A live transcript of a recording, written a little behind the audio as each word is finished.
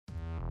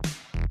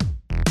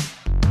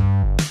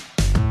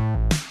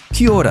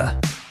Kia ora.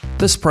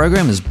 This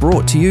program is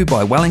brought to you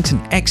by Wellington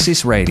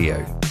Access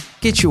Radio.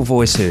 Get your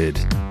voice heard.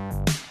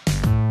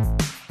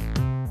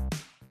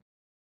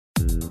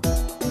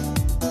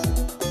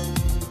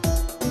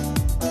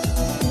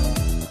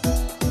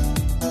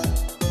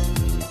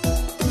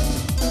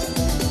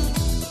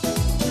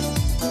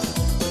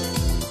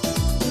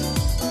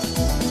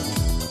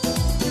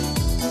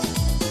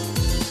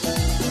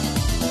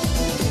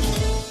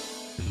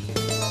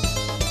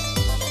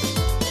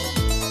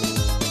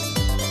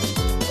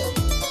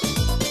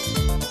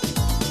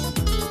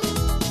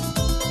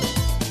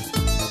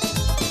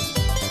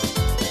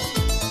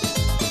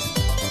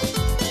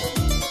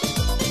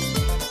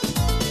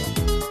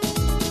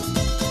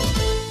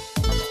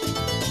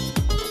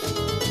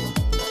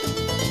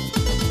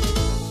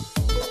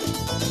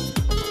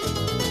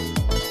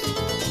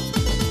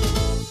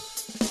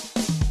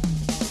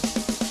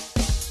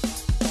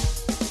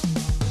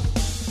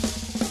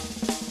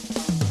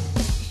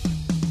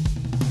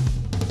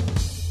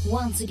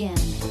 Once again.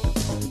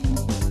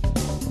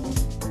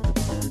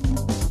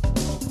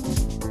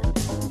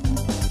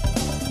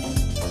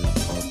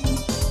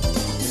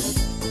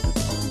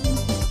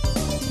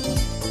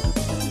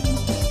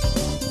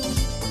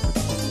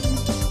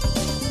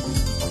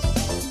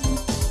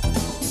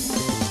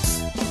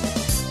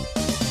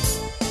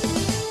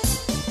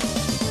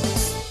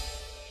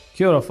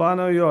 Kia ora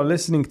whānau, you are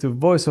listening to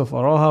Voice of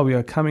Aroha. We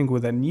are coming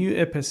with a new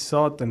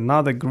episode,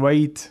 another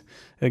great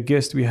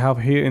guest we have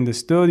here in the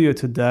studio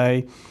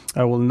today.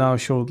 I will now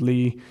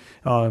shortly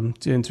to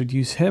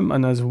introduce him,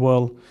 and as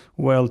well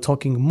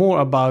talking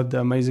more about the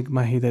amazing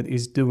mahi that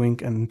he's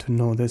doing and to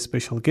know this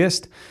special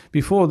guest.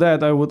 Before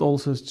that, I would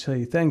also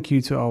say thank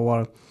you to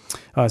our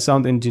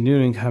sound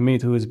engineering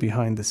Hamid, who is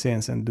behind the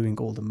scenes and doing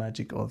all the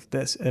magic of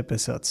this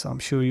episode. So I'm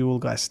sure you all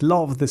guys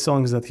love the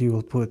songs that he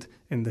will put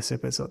in this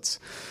episodes.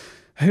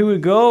 Here we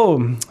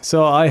go.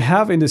 So I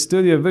have in the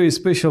studio a very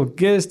special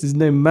guest. His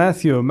name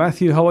Matthew.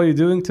 Matthew, how are you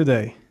doing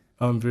today?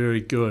 I'm very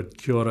good.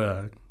 Kia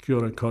ora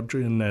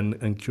Codrian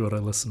and kia ora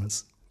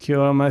listeners. Kia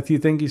ora, Matthew.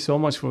 Thank you so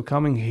much for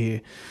coming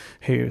here.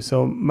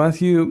 So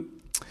Matthew,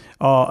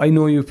 I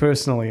know you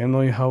personally. I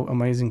know how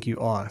amazing you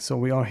are. So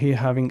we are here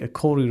having a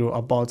corridor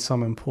about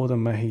some important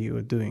mahi you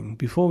are doing.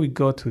 Before we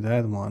go to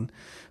that one,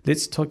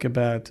 let's talk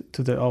about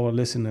our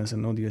listeners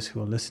and audience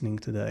who are listening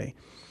today.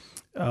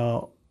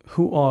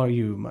 Who are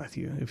you,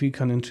 Matthew? If you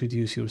can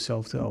introduce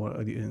yourself to our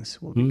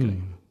audience, will be great.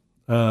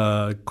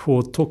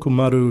 Ko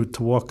Tokumaru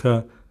Te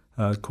Waka,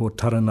 ko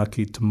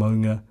Taranaki Te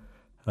Maunga,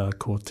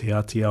 ko Te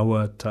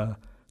Atiawa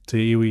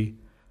Te Iwi,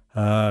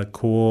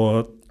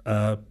 ko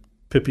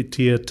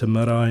Pipitia Te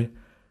Marae,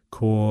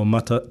 ko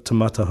Te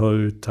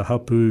Matahau Te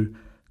Hapu,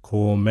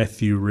 ko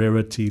Matthew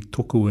Rarity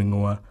Toku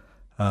Ingoa,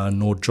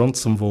 no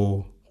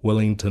Johnsonville,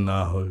 Wellington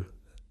Aho.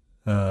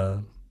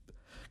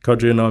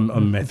 Codrian,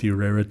 I'm Matthew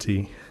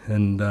Rarity,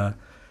 and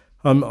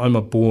I'm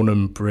a born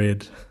and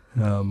bred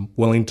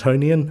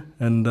Wellingtonian,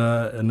 and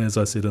as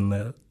I said in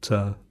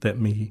that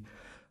mihi,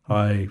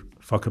 I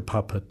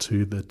whakapapa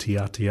to the Te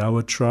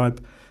Atiawa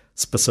tribe,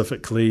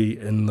 specifically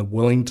in the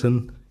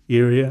Wellington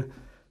area.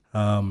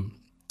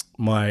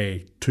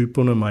 My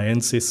tupuna, my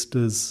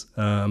ancestors,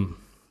 had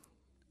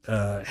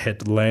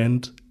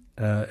land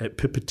at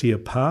Pipitia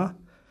Pa,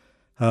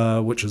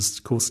 which is,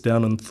 of course,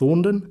 down in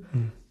Thorndon.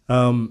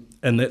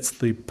 And that's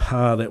the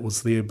pa that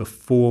was there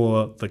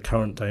before the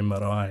current day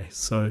marae.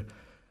 So,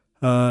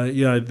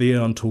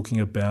 there I'm talking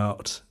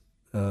about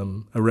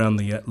around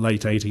the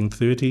late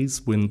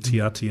 1830s when Te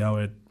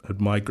Atiawa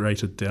had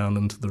migrated down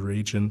into the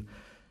region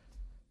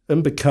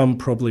and become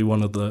probably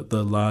one of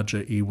the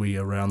larger iwi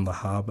around the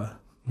harbour.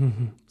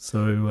 Mm-hmm.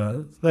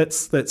 So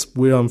that's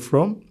where I'm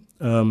from.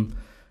 And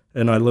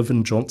I live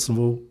in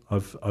Johnsonville.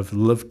 I've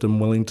lived in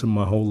Wellington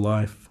my whole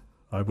life.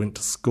 I went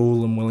to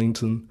school in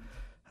Wellington.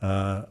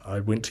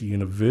 I went to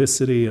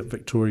university at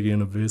Victoria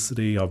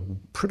University. I've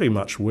pretty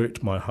much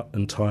worked my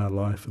entire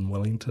life in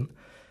Wellington.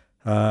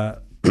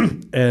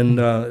 And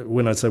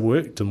when I say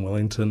worked in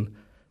Wellington,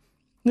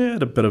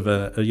 had a bit of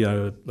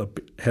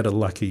had a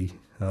lucky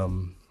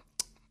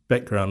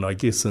background, I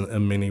guess,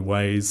 in many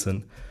ways.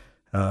 And,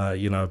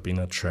 I've been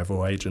a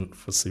travel agent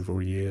for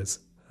several years.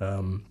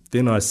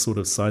 Then I sort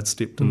of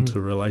sidestepped into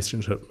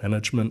relationship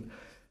management,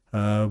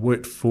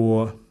 worked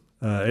for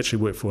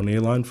an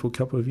airline for a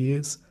couple of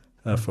years.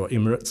 For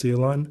Emirates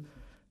Airline,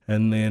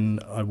 and then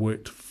I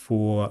worked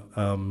for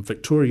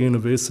Victoria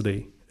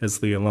University as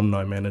the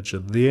alumni manager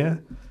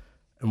there.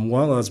 And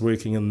while I was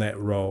working in that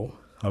role,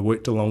 I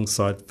worked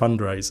alongside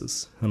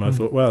fundraisers, and I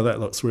thought, wow, that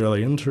looks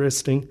really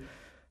interesting.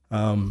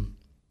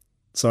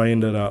 So I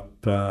ended up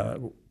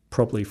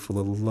probably for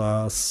the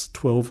last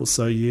 12 or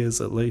so years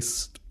at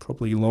least,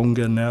 probably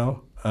longer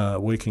now,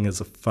 working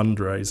as a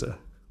fundraiser.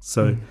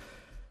 So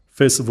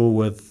first of all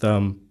with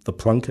the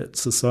Plunkett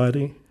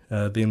Society,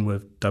 then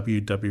with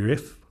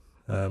WWF,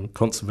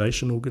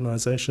 conservation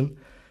organisation,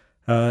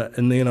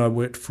 and then I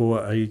worked for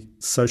a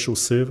social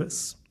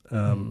service,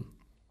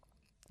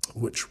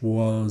 which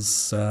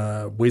was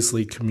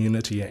Wesley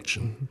Community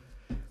Action.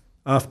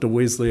 after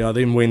Wesley, I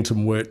then went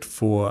and worked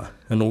for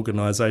an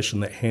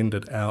organisation that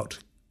handed out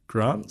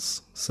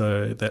grants.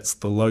 So that's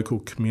the local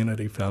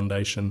community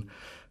foundation,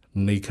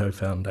 Nico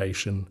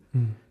Foundation.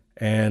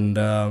 And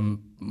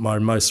my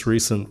most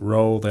recent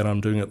role that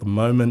I'm doing at the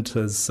moment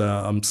is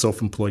I'm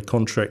self-employed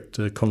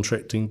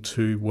contracting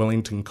to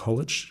Wellington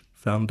College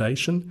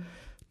Foundation,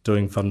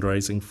 doing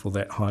fundraising for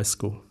that high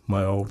school,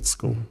 my old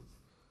school.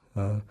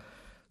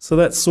 So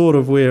that's sort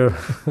of where,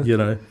 you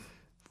know,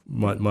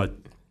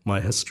 my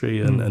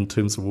history in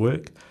terms of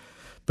work.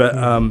 But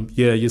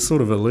you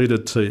sort of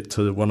alluded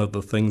to one of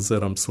the things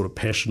that I'm sort of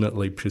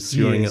passionately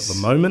pursuing at the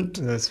moment.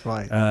 That's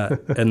right.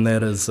 And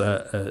that is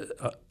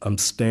I'm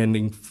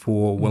standing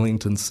for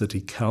Wellington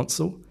City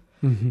Council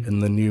in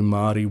the new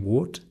Māori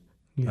ward,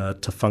 Te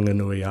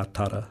Whanganui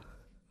Atara.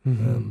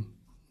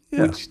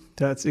 Which,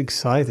 that's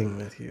exciting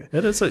with you.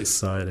 It is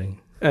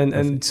exciting.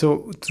 And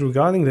so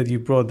regarding that, you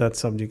brought that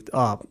subject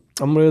up.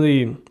 I'm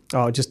really,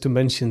 just to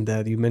mention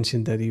that, you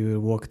mentioned that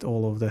you worked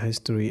all of the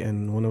history,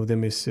 and one of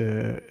them is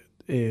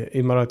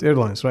Emirates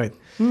Airlines, right?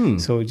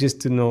 So just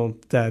to know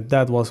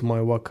that was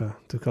my waka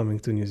to coming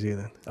to New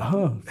Zealand.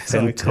 Oh,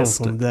 so I come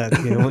from that.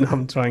 You know, when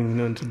I'm trying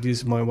to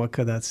introduce my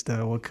waka, that's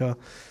the waka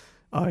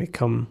I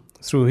come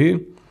through here.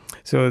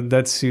 So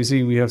that's, you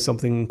see, we have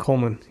something in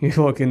common. You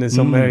walk into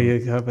some area,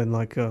 you have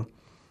like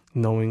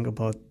knowing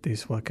about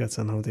these wakas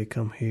and how they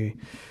come here.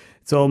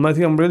 So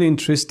Matthew, I'm really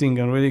interesting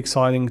and really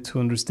exciting to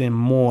understand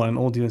more, and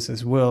audience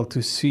as well,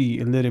 to see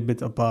a little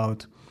bit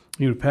about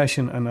your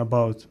passion and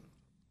about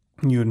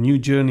your new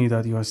journey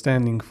that you are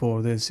standing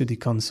for the city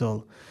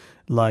council.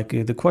 Like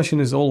the question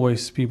is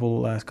always,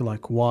 people ask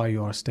like, why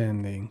you are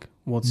standing?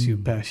 What's your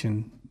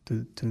passion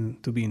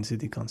to be in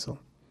city council?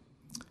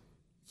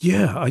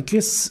 Yeah, I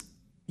guess,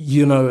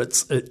 you know,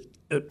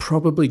 it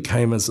probably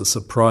came as a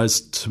surprise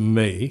to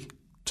me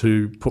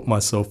to put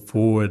myself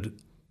forward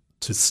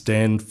to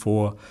stand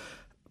for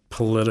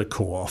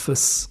political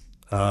office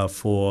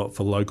for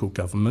local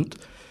government.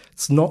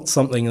 It's not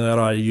something that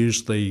I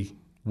usually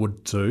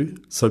would do.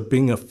 So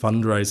being a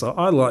fundraiser,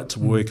 I like to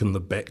work in the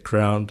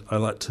background. I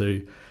like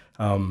to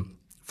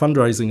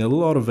fundraising. A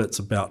lot of it's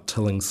about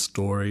telling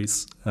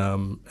stories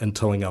and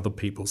telling other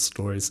people's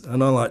stories,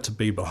 and I like to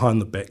be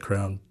behind the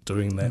background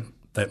doing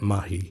that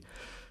mahi,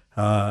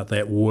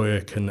 that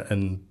work,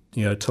 and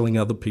you know, telling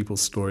other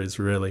people's stories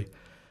really.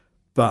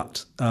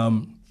 But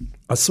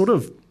I sort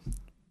of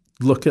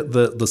look at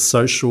the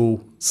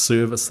social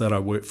service that I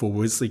work for,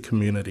 Wesley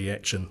Community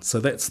Action. So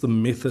that's the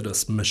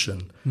Methodist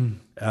mission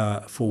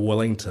for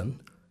Wellington.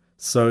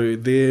 So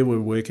there we're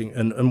working,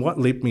 and what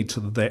led me to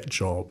that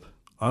job,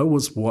 I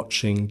was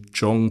watching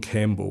John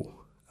Campbell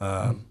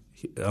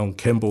on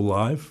Campbell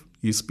Live,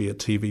 used to be a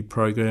TV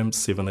program,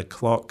 7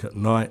 o'clock at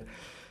night,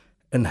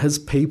 and his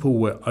people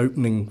were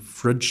opening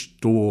fridge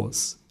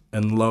doors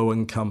in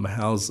low-income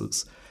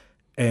houses,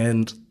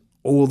 and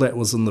all that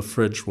was in the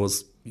fridge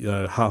was, you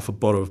know, half a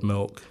bottle of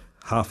milk,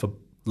 half a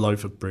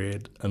loaf of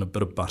bread, and a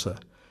bit of butter.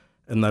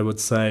 And they would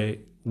say,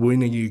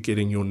 when are you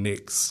getting your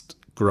next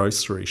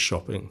grocery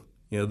shopping?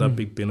 You know, they'd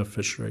be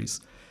beneficiaries.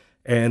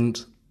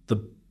 And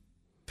the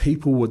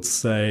people would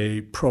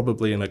say,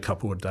 probably in a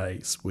couple of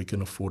days, we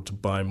can afford to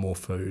buy more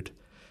food.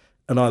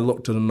 And I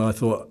looked at it and I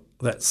thought,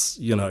 that's,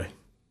 you know,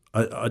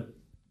 I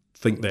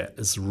think that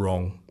is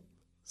wrong.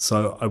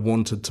 So I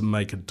wanted to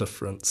make a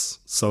difference.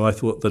 So I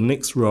thought the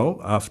next role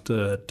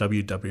after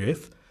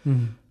WWF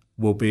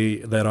will be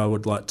that I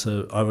would like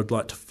to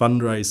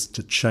fundraise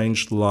to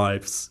change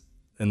lives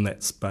in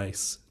that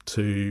space,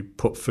 to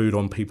put food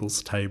on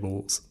people's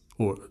tables,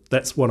 or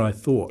that's what I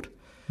thought.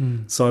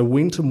 So I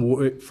went and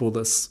worked for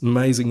this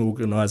amazing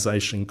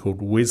organisation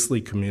called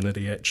Wesley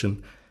Community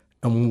Action,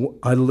 and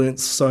I learnt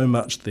so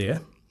much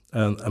there.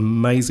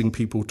 Amazing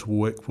people to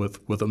work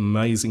with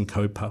amazing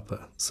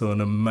kaupapa, so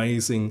an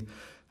amazing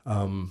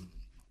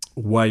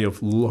way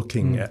of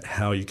looking at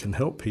how you can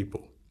help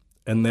people,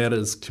 and that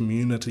is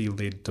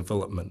community-led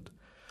development.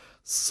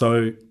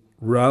 So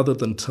rather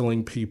than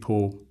telling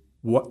people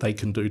what they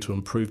can do to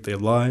improve their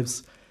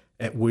lives,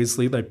 at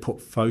Wesley they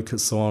put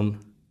focus on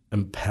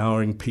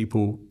empowering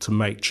people to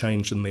make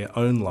change in their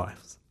own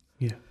lives.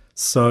 Yeah.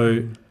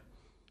 So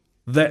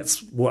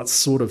that's what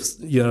sort of,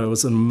 you know, it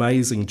was an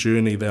amazing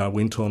journey that I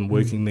went on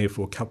working there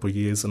for a couple of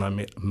years, and I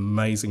met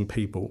amazing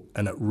people,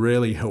 and it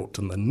really helped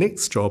in the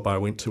next job I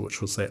went to,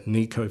 which was at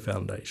Nico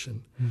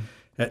Foundation.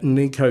 At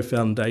Nico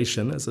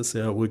Foundation, as I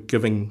said, we're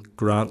giving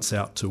grants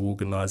out to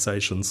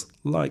organisations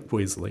like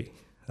Wesley,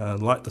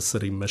 like the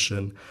City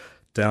Mission,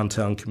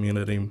 Downtown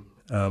Community,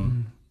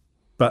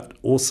 but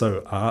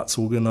also arts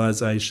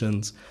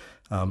organisations,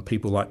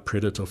 people like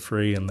Predator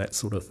Free and that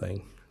sort of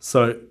thing.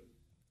 So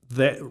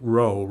that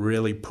role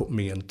really put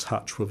me in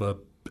touch with a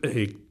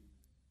big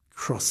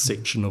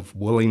cross-section of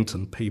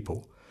Wellington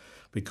people,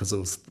 because it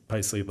was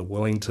basically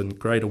the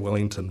Greater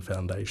Wellington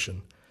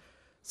Foundation.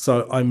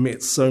 So I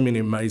met so many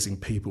amazing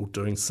people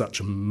doing such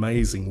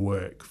amazing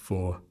work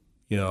for,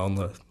 you know, on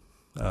the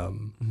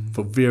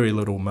for very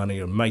little money,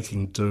 and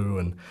making do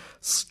and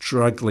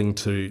struggling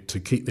to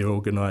keep their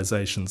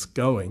organisations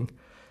going.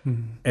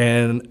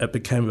 And it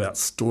became about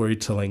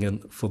storytelling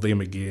for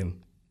them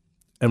again.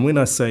 And when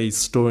I say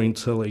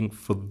storytelling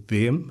for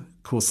them,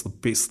 of course, the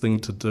best thing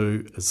to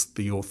do is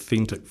the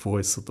authentic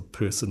voice of the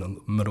person in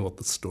the middle of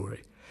the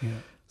story.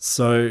 Yeah.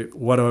 So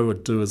what I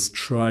would do is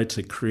try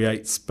to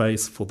create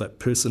space for that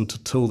person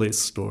to tell their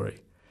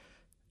story.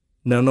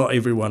 Now, not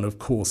everyone, of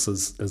course,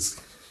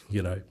 is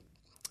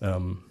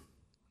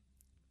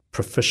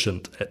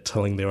proficient at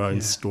telling their own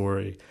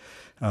story.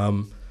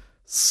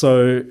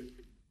 So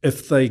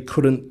if they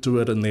couldn't do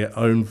it in their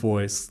own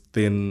voice,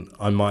 then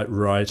I might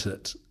write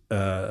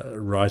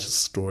a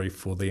story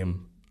for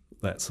them,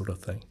 that sort of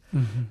thing.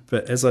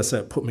 But as I say,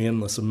 it put me in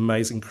this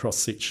amazing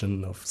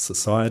cross-section of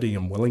society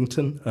in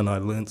Wellington, and I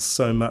learned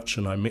so much,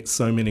 and I met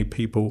so many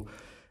people,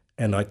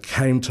 and I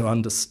came to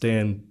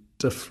understand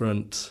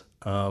different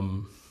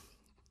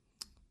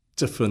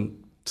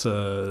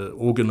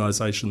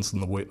organisations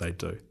and the work they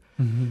do.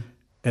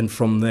 And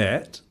from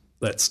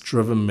that's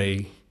driven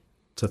me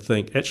to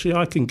think, actually,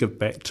 I can give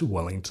back to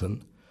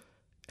Wellington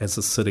as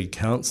a city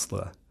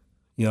councillor.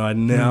 You know, I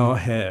now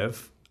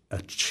have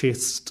a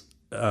chest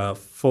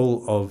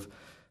full of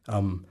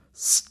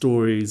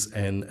stories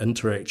and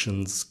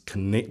interactions,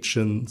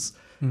 connections,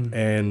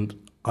 and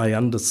I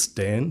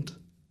understand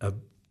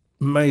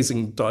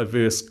amazing,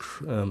 diverse,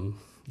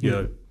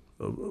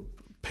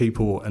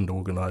 people and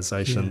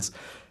organisations.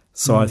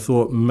 So I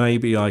thought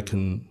maybe I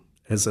can,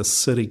 as a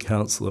city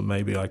councillor,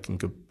 maybe I can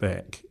give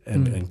back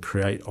and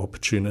create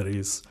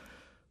opportunities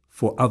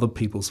for other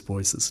people's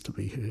voices to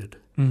be heard.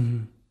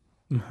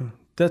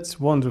 That's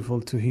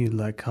wonderful to hear,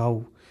 like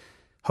how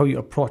you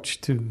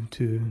approach to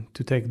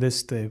take this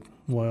step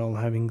while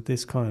having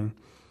this kind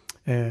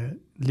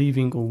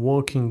leaving or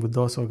working with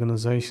those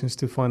organizations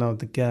to find out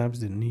the gaps,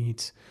 the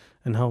needs,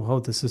 and how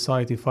the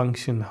society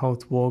function, how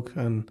it work,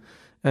 and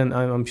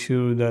I'm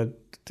sure that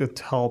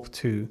helped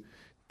to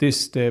this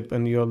step,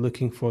 and you're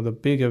looking for the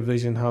bigger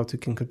vision, how to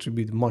can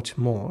contribute much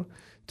more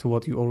to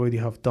what you already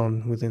have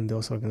done within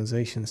those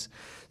organizations.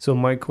 So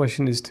my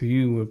question is to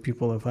you, where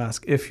people have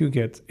asked, if you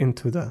get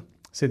into the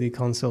city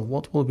council,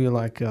 what will be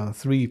like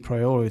 3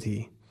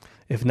 priority,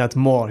 if not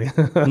more?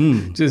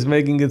 Just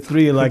making it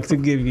 3, like to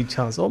give you a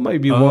chance, or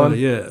maybe 1.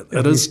 Yeah,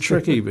 it is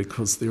tricky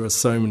because there are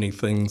so many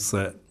things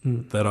that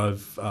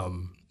I've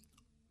on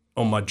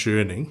my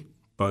journey,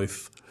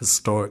 both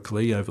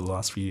historically over the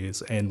last few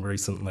years and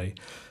recently.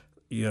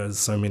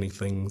 So many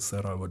things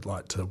that I would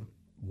like to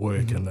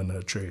work in and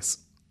address.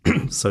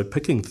 So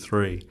picking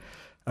 3,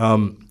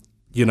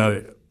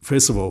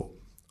 first of all,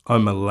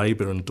 I'm a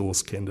Labour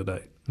endorsed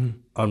candidate.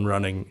 I'm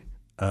running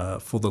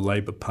for the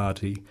Labour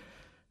Party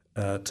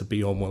to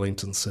be on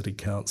Wellington City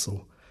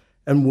Council.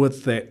 And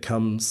with that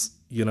comes,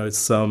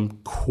 some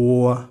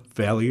core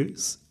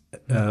values.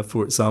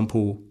 For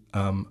example,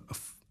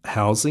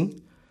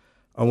 housing.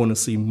 I want to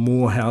see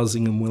more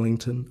housing in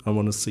Wellington. I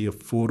want to see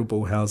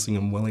affordable housing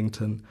in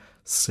Wellington,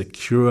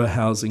 secure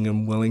housing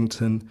in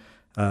Wellington,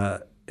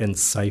 and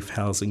safe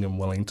housing in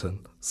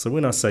Wellington. So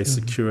when I say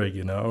secure,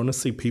 I want to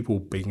see people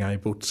being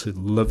able to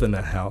live in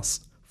a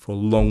house for a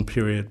long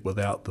period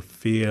without the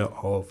fear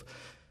of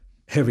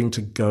having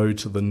to go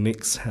to the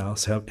next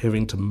house,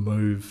 having to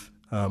move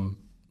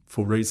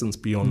for reasons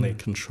beyond their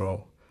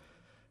control.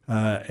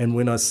 And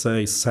when I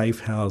say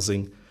safe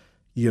housing,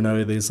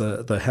 there's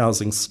the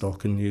housing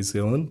stock in New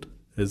Zealand,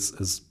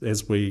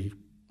 as we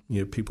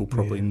people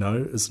probably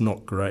know, is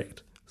not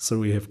great. So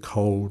we have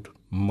cold,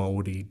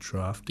 mouldy,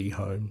 drafty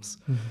homes,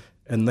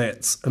 and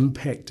that's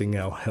impacting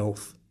our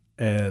health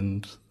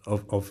and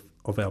of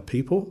our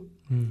people.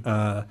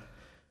 And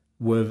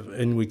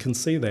we can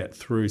see that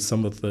through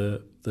some of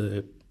the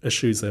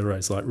issues they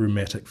raise, like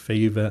rheumatic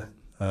fever,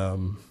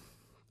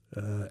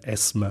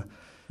 asthma.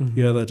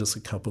 They're just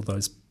a couple of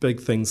those big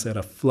things that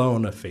are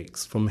flow-on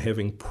effects from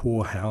having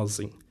poor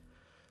housing.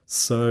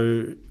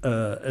 So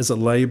as a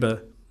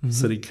Labour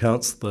city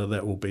councillor,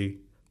 that will be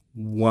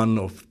one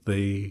of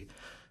the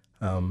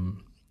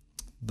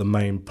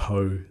main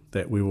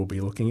that we will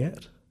be looking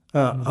at.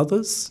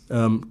 Others,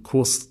 of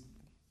course,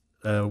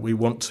 we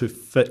want to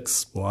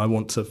fix, or I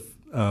want to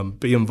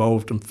be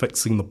involved in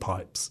fixing the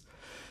pipes.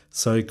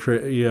 So,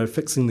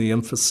 fixing the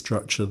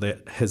infrastructure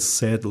that has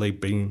sadly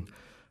been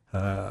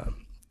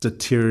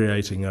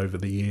deteriorating over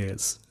the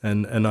years.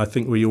 And I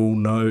think we all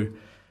know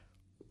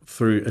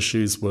through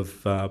issues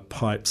with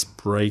pipes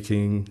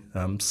breaking,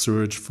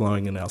 sewage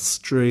flowing in our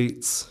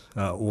streets,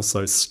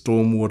 also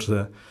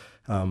stormwater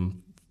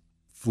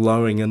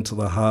flowing into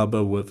the harbour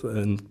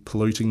and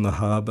polluting the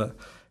harbour,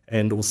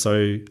 and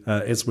also,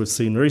 as we've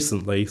seen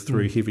recently,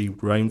 through heavy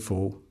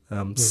rainfall,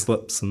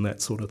 slips and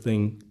that sort of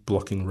thing,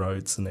 blocking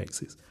roads and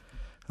access.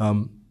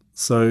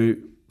 So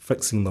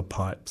fixing the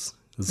pipes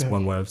is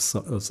one way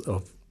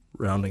of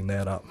rounding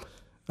that up.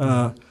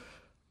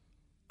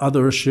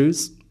 Other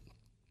issues,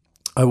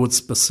 I would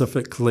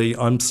specifically,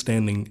 I'm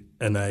standing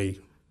in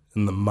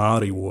the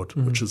Māori ward,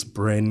 which is a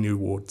brand new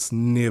ward. It's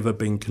never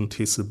been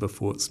contested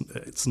before.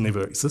 It's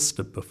never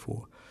existed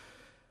before.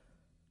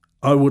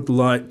 I would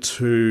like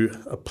to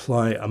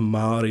apply a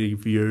Māori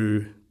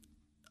view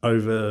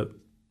over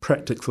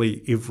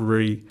practically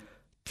every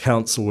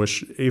council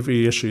issue,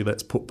 every issue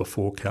that's put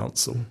before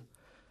council.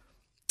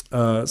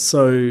 There's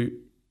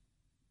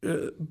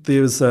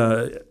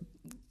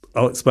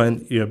I'll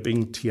explain,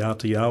 being Te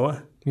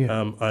Ātiawa,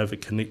 I have a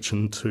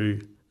connection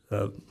to,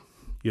 the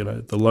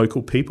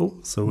local people.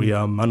 So we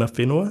are mana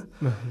whenua.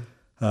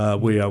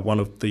 We are one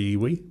of the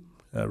iwi,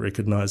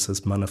 recognised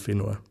as mana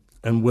whenua.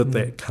 And with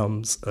that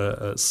comes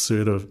a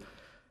sort of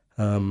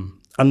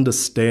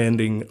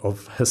understanding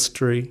of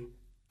history,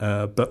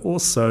 but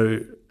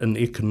also an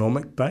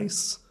economic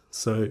base.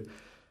 So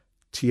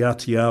Te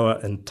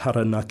Ātiawa and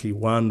Taranaki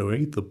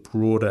Wānui, the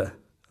broader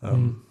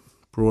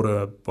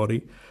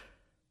body,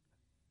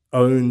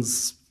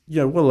 owns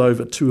well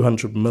over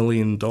 $200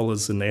 million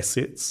in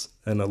assets,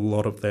 and a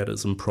lot of that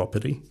is in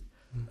property.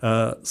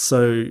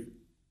 So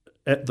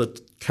at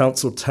the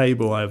council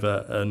table, I have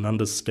an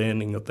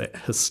understanding of that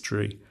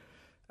history,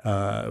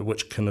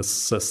 which can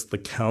assist the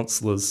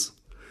councillors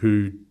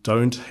who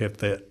don't have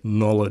that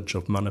knowledge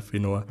of mana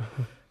whenua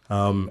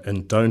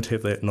and don't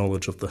have that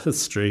knowledge of the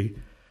history.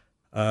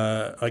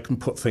 I can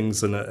put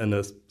things in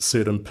a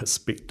certain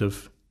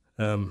perspective.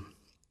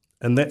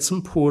 And that's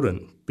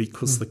important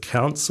because the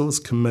council is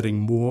committing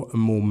more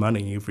and more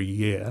money every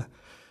year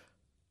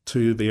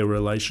to their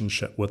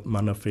relationship with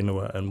mana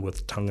whenua and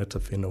with tangata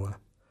whenua.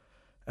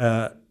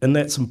 And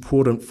that's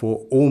important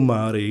for all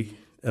Māori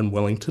in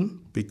Wellington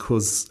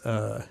because,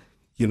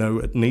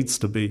 it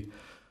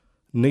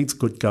needs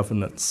good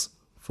governance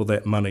for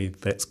that money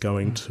that's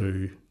going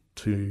to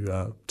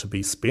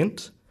be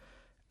spent.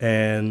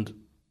 And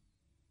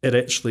it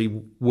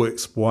actually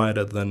works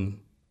wider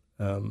than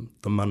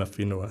the mana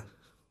whenua.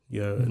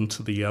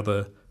 Into the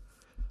other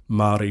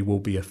Māori will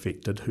be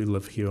affected who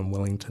live here in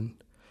Wellington.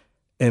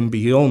 And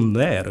beyond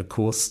that, of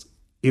course,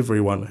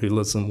 everyone who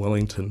lives in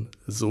Wellington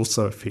is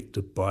also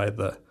affected by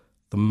the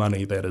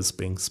money that is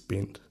being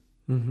spent.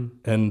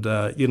 And,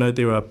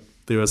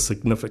 there are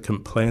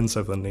significant plans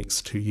over the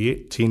next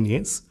 10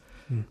 years.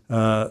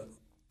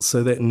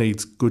 So that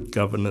needs good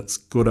governance,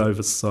 good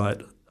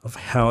oversight of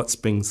how it's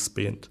being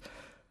spent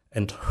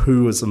and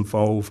who is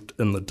involved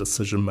in the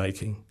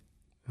decision-making.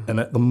 And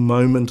at the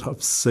moment,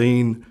 I've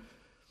seen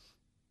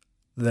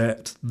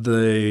that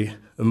the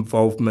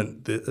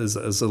involvement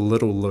is a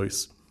little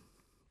loose.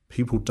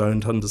 People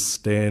don't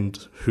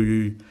understand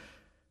who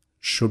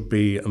should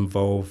be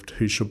involved,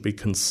 who should be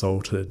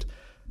consulted.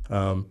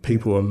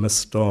 People are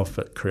missed off.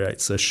 It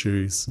creates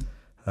issues.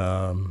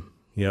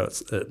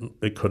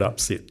 It could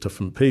upset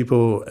different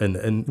people, and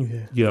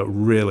it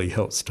really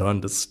helps to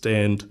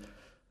understand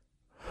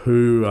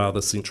who are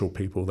the central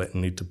people that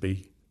need to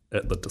be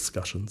at the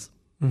discussions.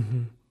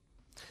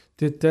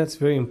 That's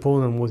very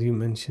important what you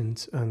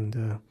mentioned,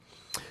 and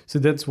so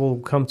that will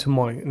come to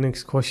my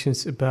next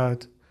questions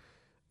about,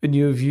 in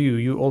your view,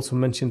 you also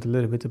mentioned a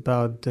little bit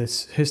about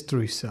this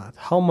history side.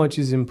 How much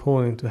is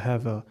important to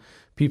have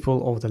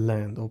people of the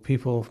land or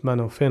people of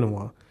mana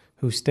whenua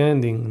who's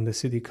standing in the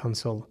city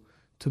council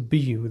to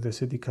be with the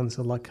city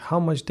council? Like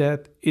how much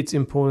that it's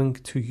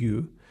important to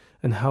you,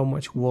 and how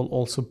much will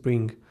also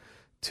bring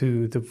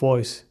to the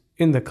voice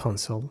in the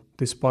council,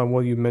 despite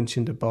what you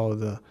mentioned about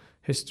the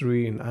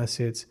history and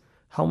assets,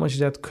 how much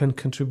that can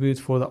contribute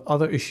for the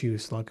other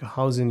issues like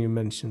housing you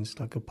mentioned,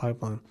 like a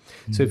pipeline.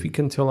 So if you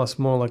can tell us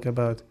more like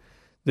about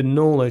the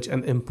knowledge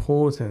and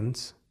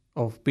importance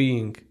of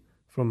being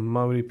from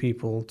Maori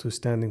people to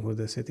standing with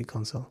the city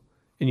council.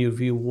 In your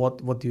view,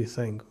 what do you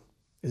think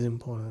is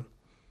important?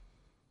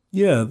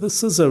 Yeah,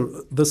 this is a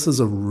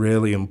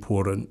really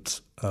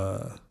important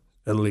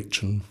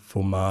election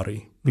for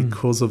Māori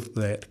because of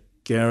that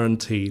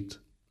guaranteed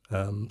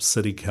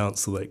city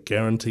council, that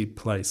guaranteed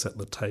place at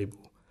the table.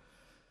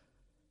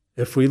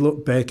 If we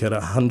look back at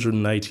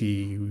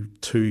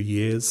 182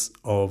 years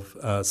of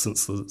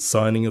since the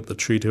signing of the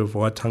Treaty of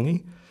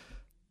Waitangi,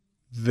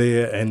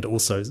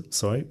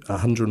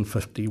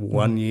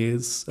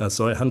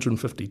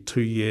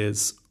 152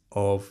 years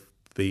of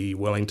the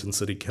Wellington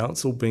City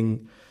Council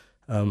being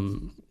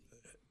in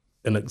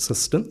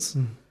existence.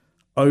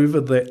 Over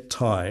that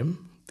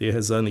time, there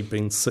has only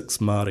been 6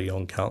 Māori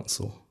on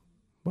council.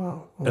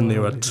 Wow. And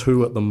there are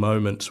 2 at the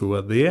moment who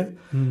are there.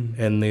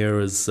 And there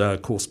is,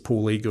 of course,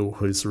 Paul Eagle,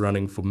 who's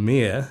running for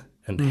mayor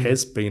and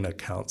has been a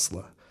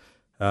councillor.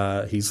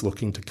 He's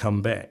looking to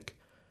come back.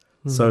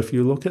 So if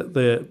you look at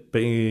there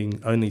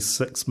being only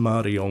 6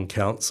 Māori on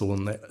council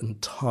in that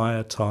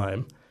entire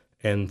time,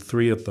 and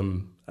 3 of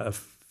them are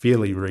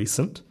fairly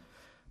recent,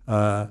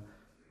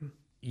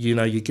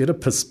 you get a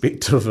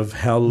perspective of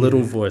how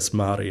little voice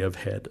Māori have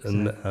had.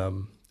 And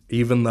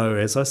even though,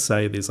 as I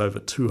say, there's over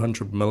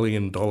 $200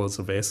 million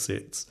of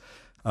assets,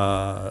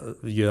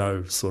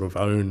 sort of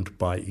owned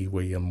by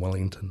iwi in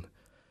Wellington.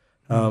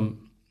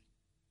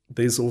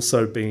 There's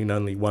also been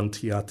only one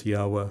Te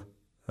Ātiawa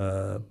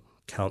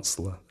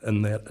councillor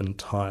in that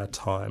entire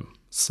time.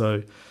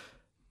 So,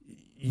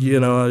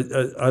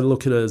 I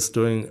look at it as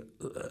doing,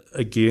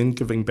 again,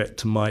 giving back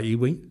to my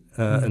iwi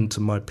and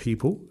to my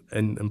people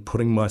and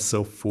putting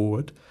myself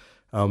forward,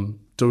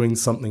 doing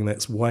something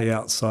that's way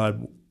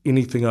outside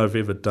anything I've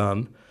ever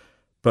done,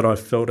 but I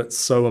felt it's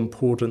so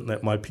important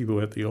that my people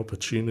have the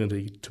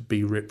opportunity to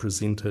be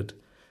represented.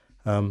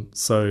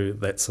 So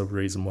that's a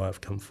reason why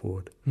I've come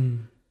forward.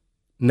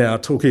 Now,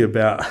 talking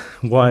about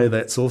why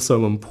that's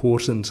also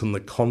important in the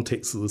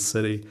context of the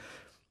city,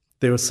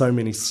 there are so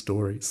many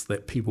stories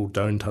that people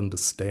don't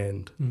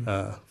understand.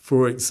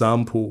 For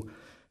example,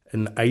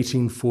 in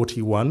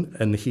 1841,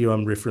 and here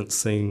I'm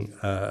referencing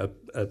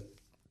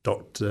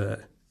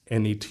Dr.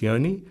 Annie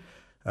Tioni,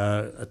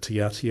 a Te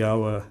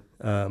Atiawa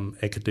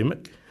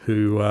academic,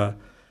 who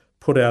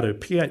put out her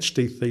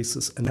PhD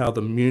thesis on how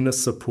the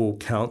municipal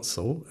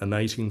council in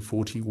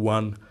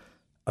 1841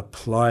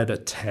 applied a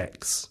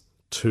tax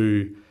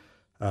to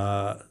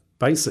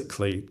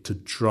basically to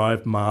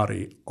drive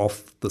Māori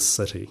off the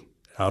city,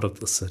 out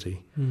of the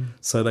city.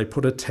 So they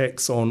put a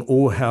tax on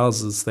all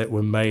houses that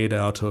were made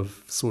out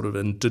of sort of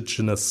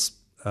indigenous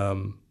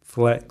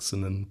flax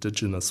and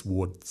indigenous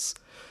woods.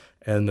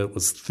 And it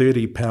was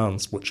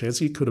 £30, which,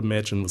 as you could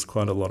imagine, was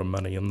quite a lot of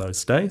money in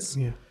those days.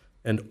 Yeah.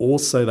 And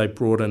also they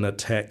brought in a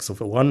tax of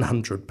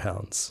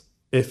 £100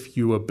 if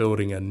you were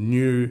building a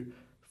new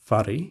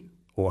whare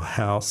or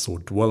house or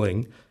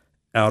dwelling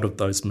out of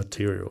those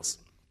materials.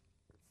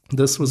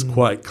 This was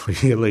quite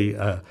clearly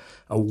a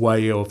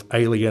way of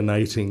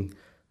alienating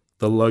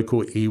the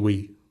local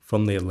iwi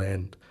from their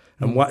land.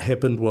 And what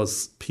happened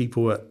was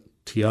people at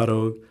Te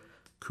Aro,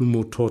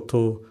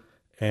 Kumototo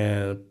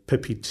and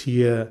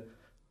Pipitia,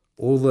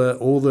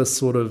 all the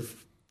sort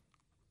of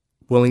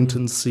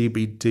Wellington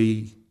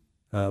CBD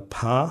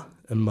pā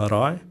in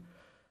marae,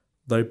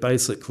 they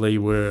basically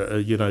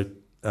were,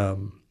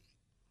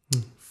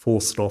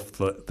 forced off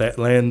that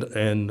land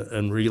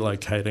and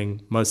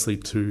relocating mostly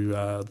to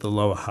the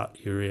Lower Hutt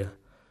area.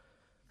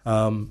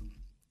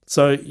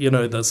 So,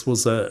 this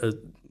was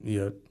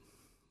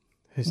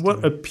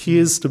what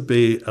appears to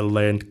be a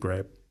land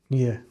grab.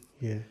 Yeah.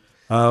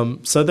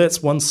 So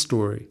that's one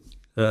story,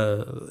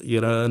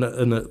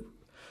 and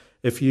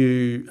if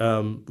you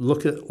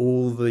look at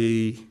all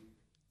the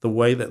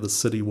way that the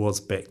city was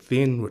back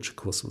then, which of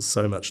course was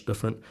so much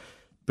different,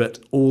 but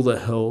all the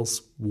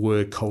hills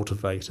were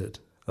cultivated,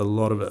 a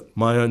lot of it.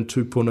 My own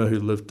tupuna who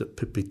lived at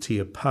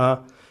Pipitia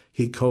Pā,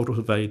 he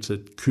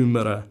cultivated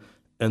kumara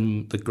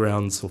in the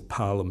grounds of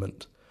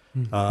Parliament.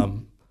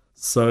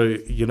 So,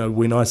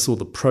 when I saw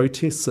the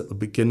protests at the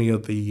beginning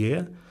of the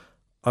year,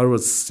 I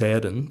was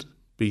saddened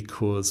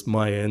because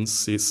my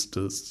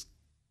ancestors'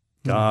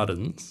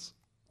 gardens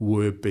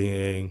were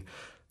being,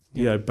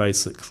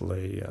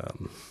 basically,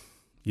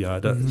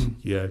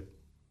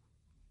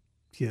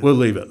 we'll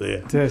leave it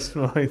there. That's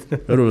right.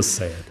 It was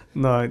sad.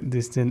 No,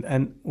 this didn't.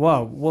 And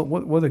wow,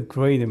 what a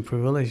great and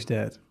privilege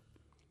that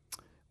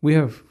we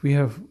have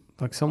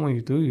like someone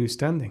you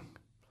standing.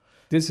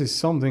 This is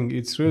something.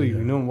 It's really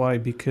why,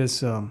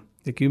 because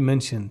like you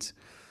mentioned,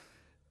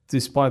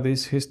 despite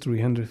this history,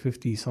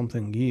 150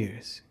 something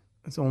years,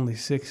 it's only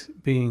 6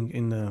 being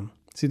in the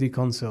city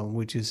council,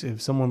 which is, if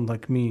someone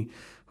like me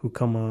who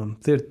come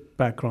third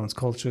backgrounds,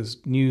 cultures,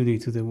 newly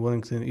to the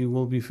Wellington, it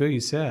will be very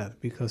sad,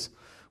 because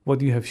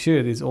what you have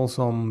shared is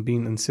also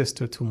being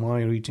ancestor to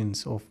my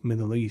regions of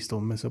Middle East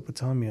or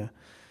Mesopotamia.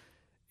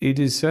 It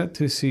is sad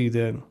to see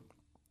that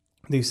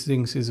these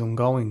things is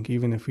ongoing,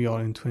 even if we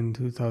are in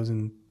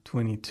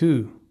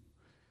 2022,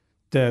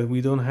 that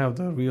we don't have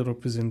the real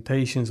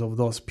representations of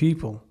those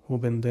people who've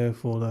been there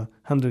for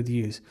 100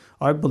 years.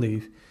 I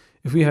believe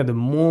if we had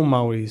more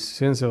Maoris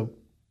since the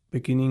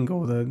beginning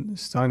of the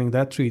signing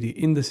that treaty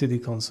in the city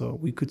council,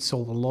 we could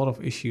solve a lot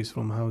of issues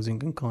from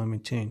housing and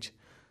climate change,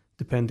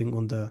 depending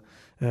on the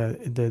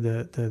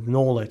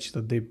knowledge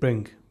that they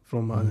bring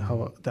from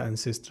how the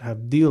ancestors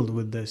have dealt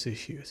with these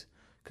issues.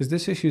 Because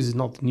this issue is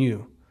not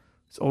new.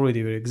 It's already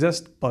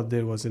exist, but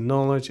there was a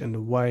knowledge and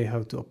a way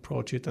how to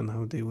approach it and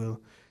how they will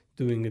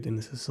doing it in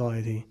the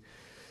society.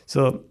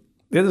 So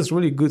that is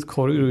really good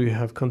career you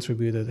have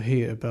contributed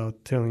here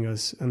about telling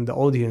us and the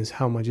audience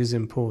how much is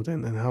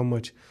important and how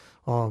much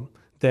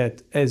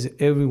that as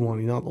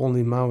everyone, not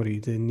only Maori,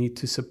 they need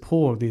to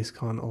support these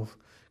kind of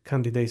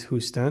candidates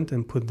who stand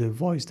and put their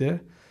voice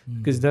there,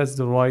 because that's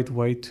the right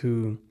way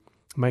to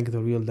make the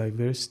real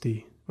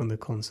diversity on the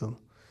council.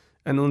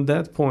 And on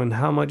that point,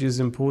 how much is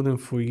important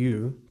for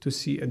you to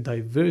see a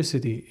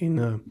diversity in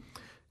a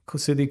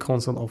city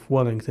council of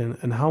Wellington,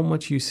 and how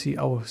much you see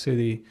our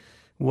city,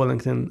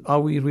 Wellington, are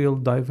we real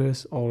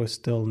diverse or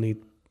still need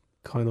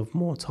kind of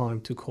more time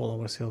to call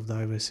ourselves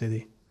diverse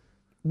city?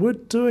 We're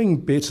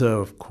doing better,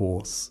 of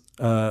course,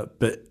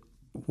 but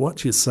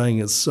what you're saying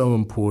is so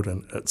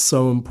important. It's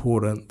so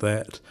important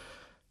that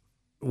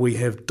we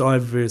have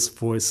diverse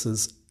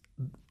voices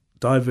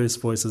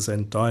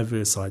and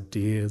diverse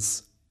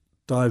ideas,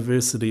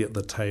 diversity at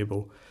the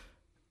table.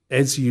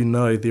 As you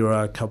know, there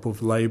are a couple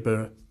of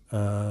Labour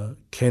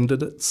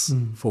candidates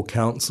for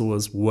council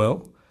as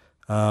well.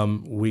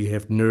 We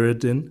have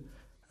Nuruddin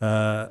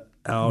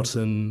out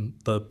in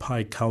the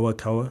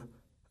Paikawakawa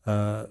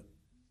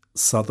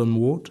southern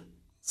ward,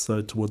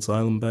 so towards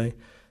Island Bay.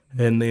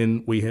 And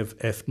then we have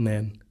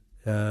Afnan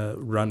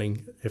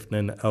Arubai,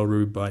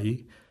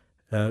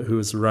 who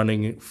is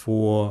running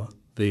for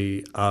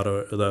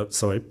Pukehino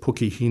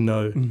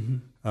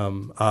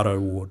Aro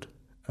Ward.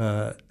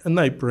 And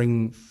they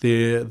bring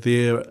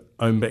their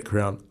own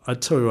background. I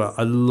tell you what,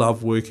 I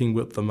love working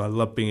with them. I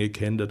love being a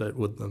candidate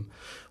with them.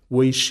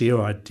 We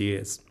share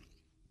ideas.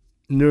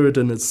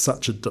 Nuruddin is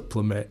such a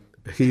diplomat.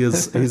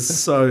 He's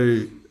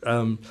so,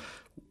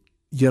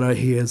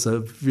 he has a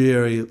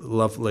very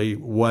lovely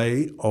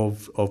way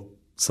of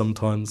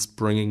sometimes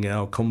bringing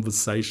our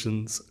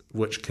conversations,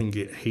 which can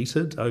get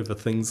heated over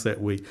things that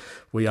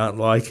we aren't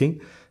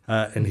liking,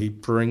 and he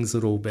brings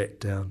it all back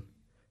down.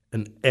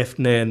 And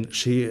Afnan,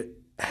 she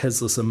has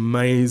this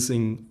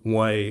amazing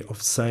way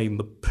of saying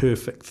the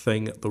perfect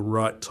thing at the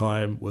right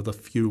time with a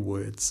few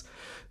words.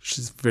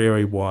 She's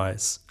very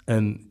wise.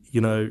 And,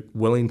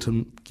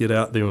 Wellington, get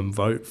out there and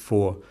vote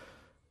for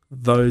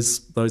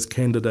those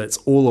candidates,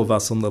 all of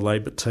us on the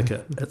Labour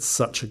ticket. It's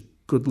such a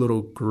good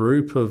little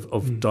group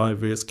of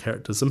diverse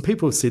characters. And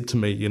people have said to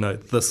me,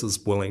 this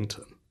is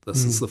Wellington.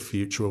 This is the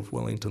future of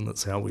Wellington.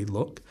 That's how we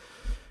look.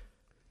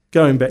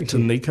 Going back to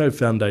Nico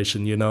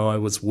Foundation, I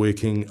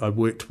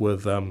worked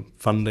with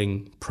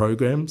funding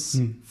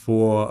programs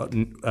for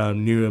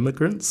new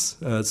immigrants.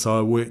 So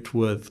I worked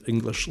with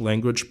English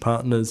language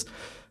partners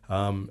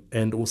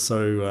and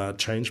also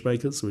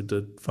Changemakers. We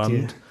did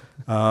fund.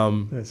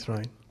 That's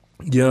right.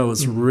 It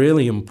was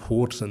really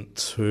important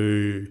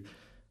to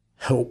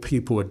help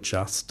people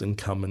adjust and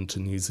come into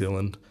New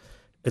Zealand.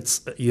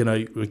 It's,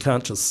 we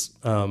can't just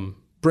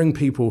bring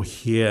people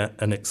here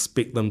and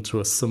expect them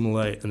to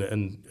assimilate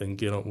and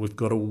get on. We've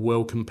got to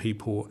welcome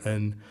people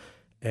and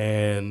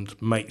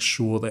make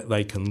sure that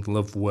they can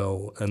live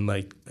well, and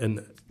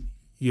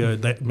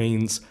that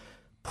means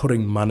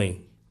putting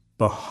money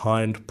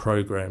behind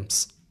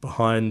programs,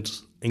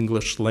 behind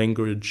English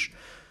language,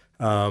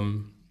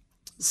 and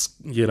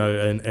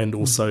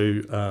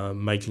also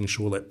making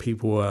sure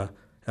that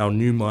our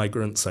new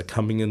migrants are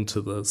coming into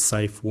the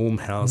safe, warm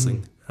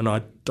housing, and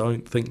I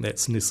don't think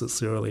that's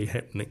necessarily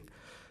happening.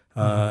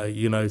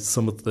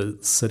 Some of the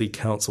city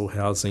council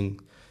housing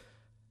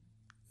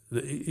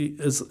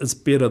is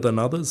better than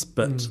others,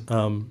 but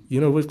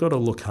we've got to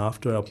look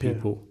after our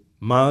people.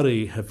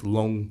 Māori have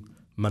long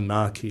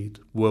manaki'd,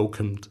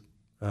 welcomed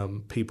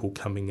people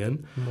coming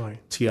in. Right.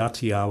 Te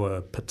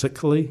Atiawa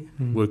particularly,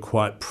 we're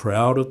quite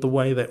proud of the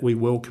way that we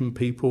welcome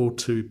people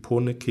to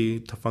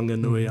Pōneke, Te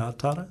Whanganui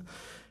Atara.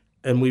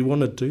 And we want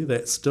to do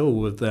that still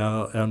with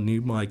our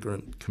new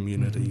migrant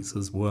communities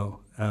as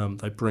well.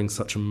 They bring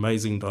such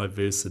amazing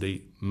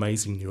diversity,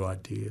 amazing new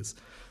ideas.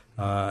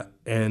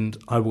 And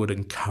I would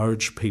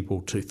encourage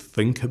people to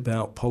think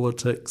about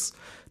politics,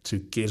 to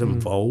get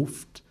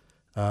involved.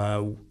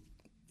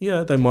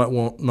 They might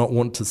not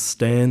want to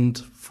stand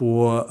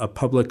for a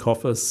public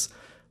office,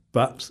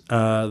 but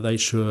they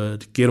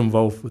should get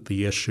involved with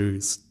the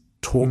issues,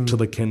 talk to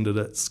the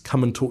candidates,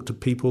 come and talk to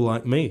people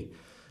like me.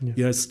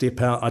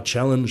 Step out. I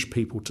challenge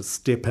people to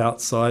step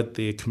outside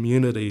their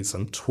communities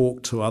and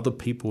talk to other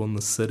people in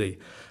the city.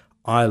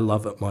 I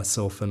love it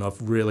myself, and I've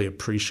really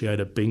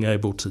appreciated being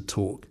able to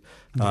talk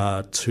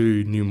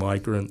to new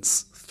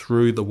migrants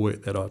through the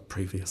work that I've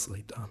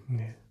previously done.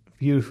 Yeah.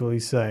 Beautifully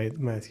said,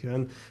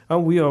 Matthew.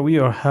 And we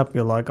are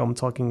happy, like I'm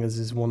talking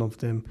as one of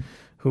them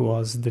who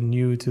was the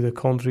new to the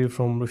country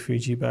from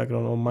refugee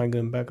background or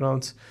migrant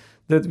backgrounds,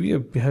 that we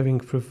are having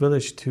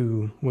privilege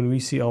to, when we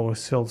see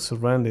ourselves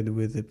surrounded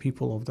with the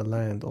people of the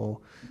land or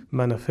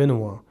mana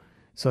whenua,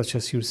 such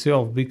as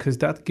yourself, because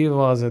that gives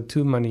us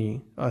too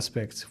many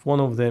aspects. One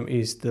of them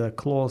is the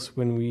clause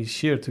when we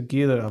share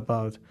together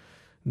about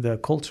the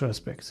culture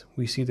aspects.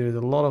 We see there's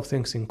a lot of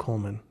things in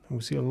common.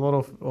 We see a lot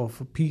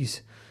of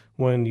peace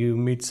when you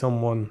meet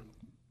someone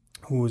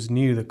who is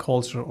new to the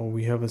culture, or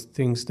we have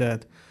things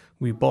that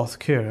we both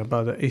care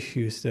about, the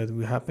issues that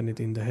will happen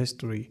in the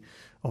history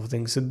of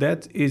things. So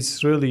that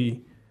is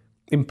really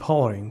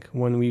empowering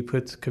when we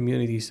put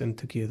communities in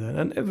together.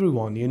 And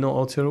everyone,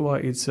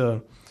 Aotearoa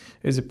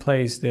is a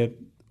place that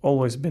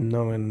always been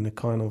known,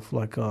 kind of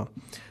like a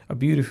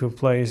beautiful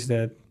place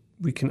that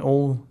we can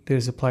all,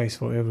 there's a place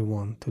for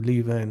everyone to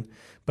live in.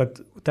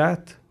 But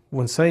that,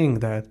 when saying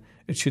that,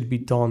 it should be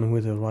done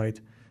with the right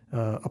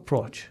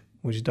approach,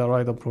 which is the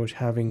right approach,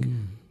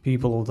 having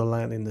people of the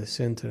land in the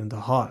center, in the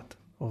heart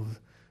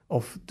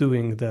of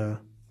doing the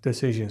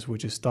decisions,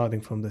 which is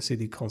starting from the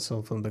city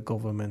council, from the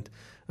government,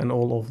 and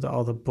all of the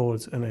other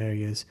boards and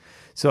areas.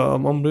 So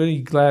I'm really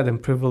glad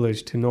and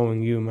privileged to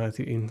knowing you,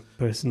 Matthew, in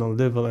personal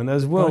level, and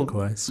as well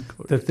Likewise.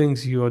 the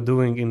things you are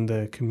doing in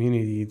the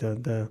community,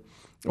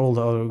 all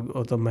the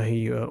other mahi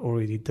you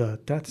already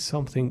did. That's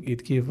something,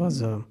 it gives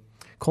us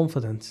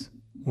confidence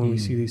when we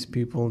see these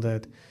people,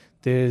 that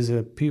there's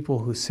people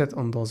who sit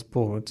on those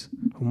boards,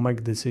 who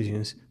make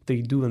decisions,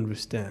 they do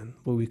understand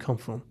where we come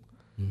from.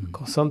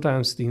 Because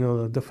sometimes,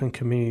 the different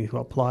community who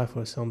apply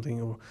for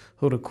something or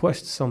who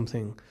request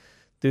something,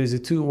 there's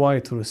two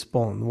ways to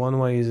respond. One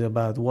way is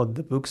about what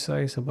the book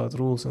says about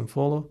rules and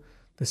follow.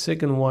 The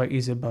second way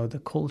is about the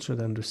culture,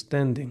 the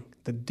understanding,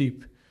 the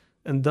deep.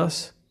 And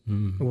thus,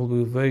 there will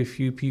be very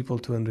few people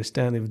to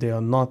understand if they are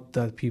not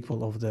that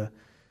people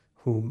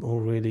who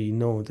really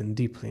know them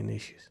deeply in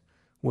issues.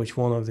 which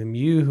one of them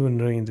you who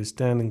really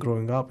understand, and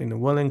growing up in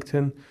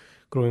Wellington,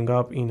 growing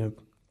up in a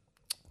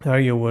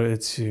area where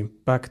it's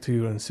back to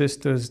your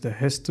ancestors, the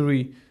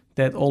history,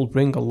 that all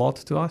bring a lot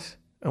to us,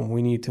 and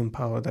we need to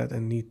empower that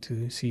and need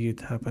to see it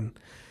happen.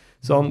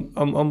 So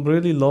I'm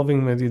really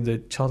loving maybe the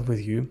chat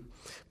with you,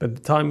 but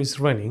the time is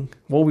running.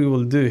 What we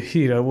will do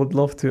here, I would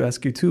love to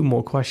ask you 2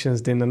 more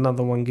questions, then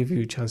another one give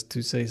you a chance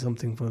to say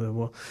something for the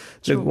world.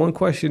 Sure. The one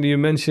question you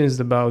mentioned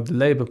is about the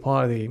Labour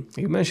Party.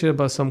 You mentioned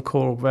about some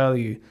core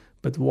value,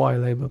 but why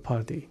Labour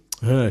Party?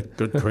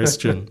 Good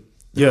question.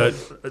 Yeah,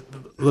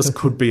 this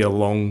could be a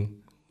long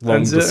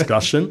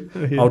discussion.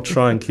 Yeah. I'll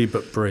try and keep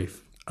it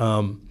brief.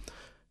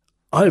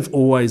 I've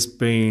always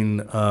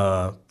been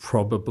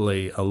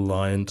probably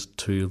aligned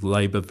to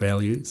Labour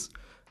values.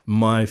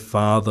 My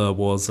father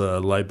was a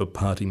Labour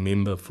Party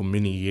member for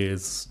many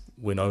years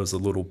when I was a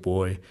little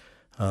boy.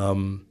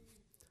 That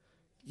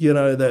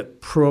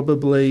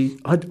probably,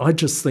 I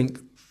just think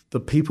the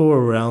people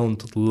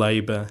around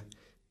Labour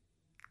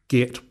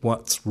get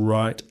what's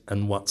right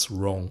and what's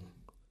wrong.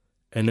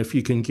 And if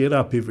you can get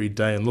up every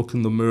day and look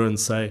in the mirror and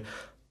say,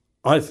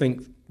 I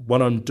think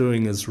what I'm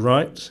doing is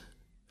right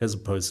as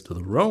opposed to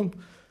the wrong,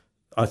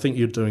 I think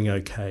you're doing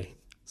okay.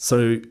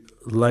 So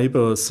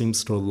Labour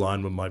seems to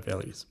align with my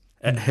values.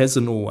 It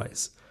hasn't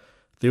always.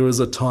 There was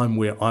a time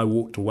where I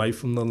walked away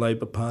from the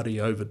Labour Party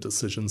over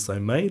decisions they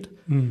made,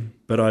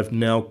 but I've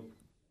now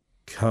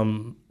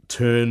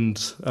turned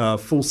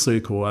full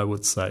circle, I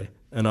would say,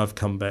 and I've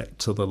come back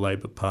to the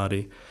Labour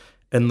Party.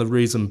 And the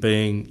reason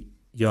being,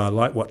 I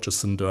like what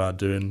Jacinda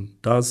Ardern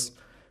does,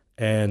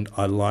 and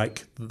I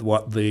like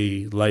what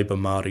the Labour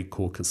Māori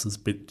caucus has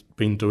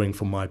been doing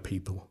for my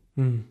people.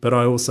 But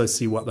I also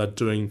see what they're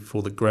doing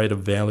for the greater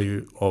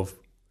value of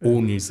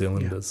all New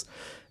Zealanders,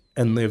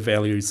 and their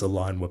values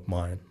align with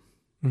mine.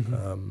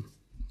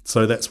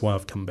 So that's why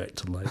I've come back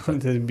to Labour.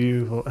 That's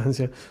beautiful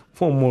answer.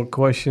 4 more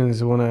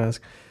questions I want to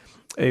ask,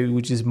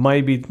 which is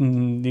maybe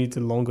need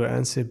a longer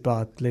answer,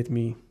 but let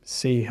me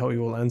see how you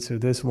will answer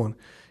this one.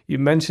 You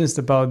mentioned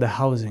about the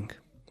housing,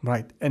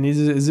 right? And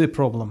is it a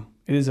problem?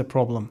 It is a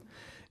problem.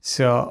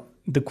 So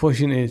the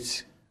question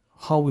is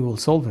how we will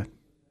solve it.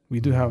 We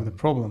do have the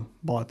problem,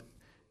 but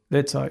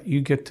let's say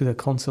you get to the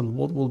council,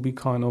 what will be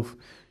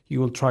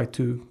you will try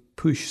to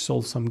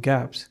solve some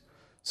gaps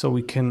so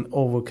we can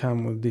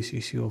overcome with this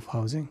issue of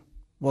housing.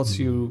 What's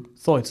your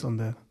thoughts on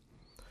that?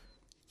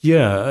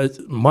 Yeah,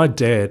 my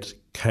dad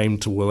came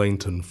to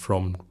Wellington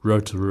from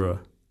Rotorua,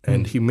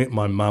 and he met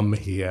my mum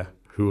here,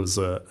 who was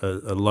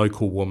a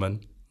local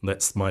woman.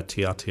 That's my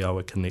Te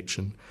Atiawa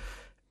connection.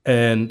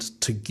 And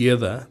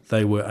together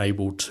they were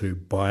able to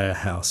buy a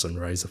house and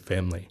raise a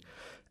family.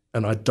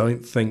 And I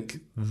don't think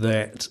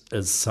that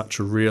is such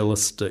a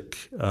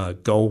realistic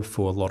goal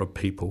for a lot of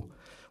people.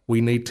 We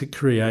need to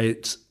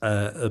create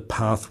a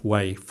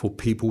pathway for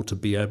people to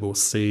be able to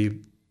see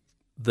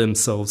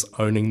themselves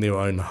owning their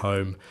own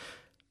home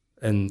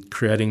and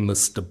creating the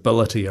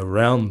stability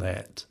around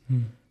that.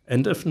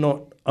 And if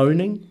not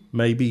owning,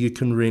 maybe you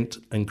can rent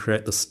and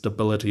create the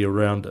stability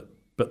around it.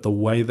 But the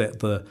way that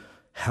the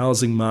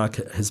housing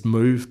market has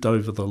moved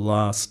over the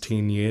last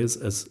 10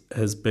 years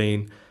has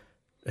been,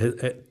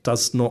 it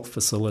does not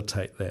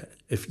facilitate that.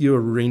 If you're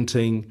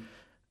renting,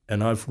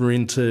 and I've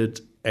rented,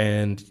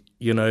 and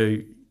you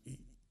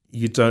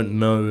don't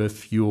know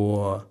if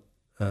you're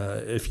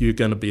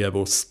going to be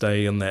able to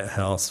stay in that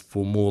house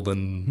for more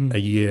than a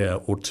year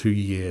or 2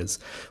 years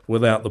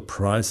without the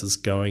prices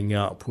going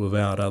up,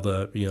 without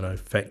other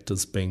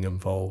factors being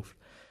involved.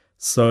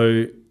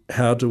 So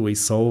how do we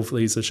solve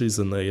these issues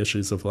and the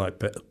issues of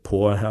like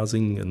poor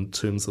housing in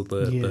terms of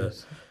the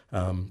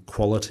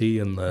quality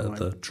and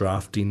the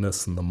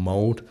draftiness and the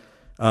mould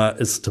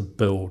is to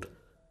build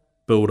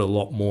a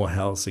lot more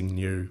housing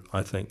new,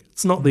 I think.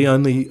 It's not the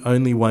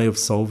only way of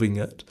solving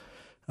it.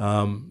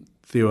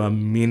 There are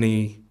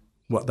many,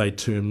 what they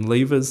term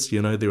levers,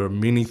 there are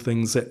many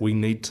things that we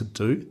need to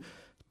do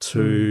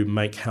to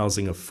make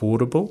housing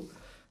affordable.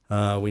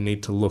 We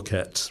need to look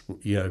at,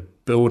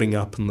 building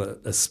up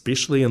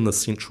especially in the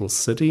central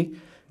city.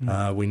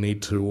 We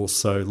need to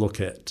also look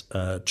at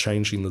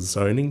changing the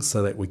zoning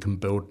so that we can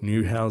build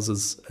new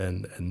houses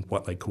and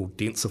what they call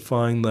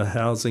densifying the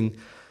housing.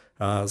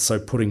 So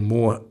putting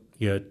more,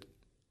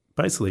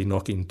 basically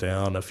knocking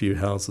down a few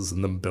houses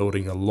and then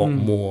building a lot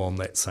more on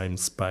that same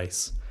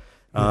space.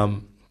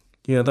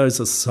 Those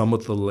are some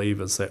of the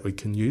levers that we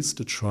can use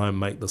to try and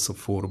make this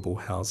affordable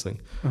housing.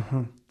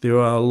 There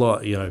are a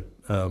lot,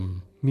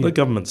 the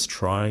government's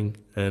trying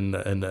and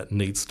it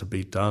needs to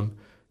be done.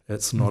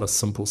 It's not a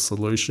simple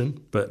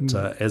solution, but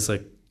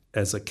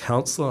as a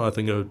councillor, I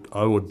think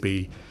I would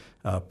be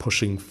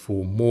pushing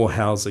for more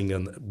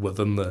housing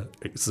within the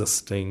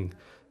existing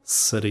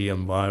city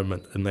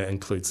environment, and that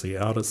includes the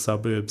outer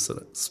suburbs,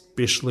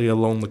 especially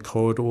along the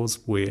corridors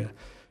where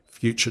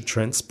future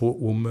transport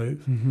will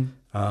move.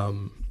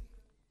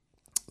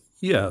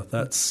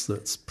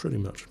 That's pretty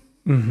much.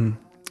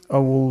 I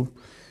will.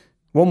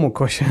 One more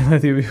question I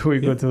think before we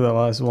go to the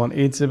last one.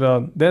 It's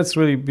about, that's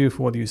really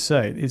beautiful what you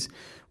said.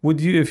 Would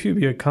you, if you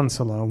be a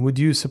councillor, would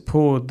you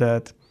support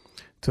that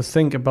to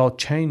think about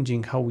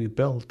changing how we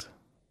build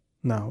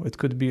now. It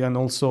could be, and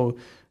also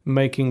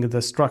making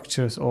the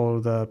structures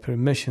or the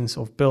permissions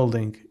of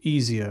building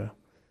easier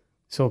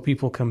so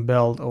people can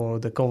build, or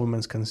the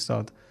governments can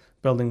start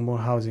building more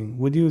housing.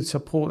 Would you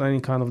support any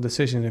kind of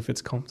decision if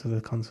it's come to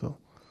the council?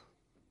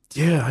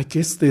 Yeah, I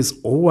guess there's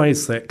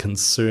always that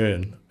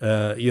concern.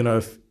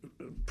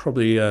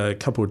 Probably a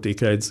couple of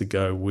decades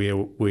ago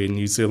where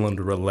New Zealand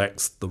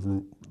relaxed the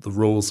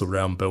rules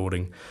around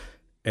building,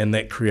 and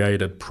that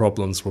created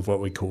problems with what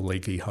we call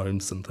leaky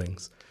homes and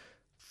things.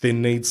 There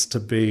needs to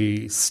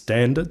be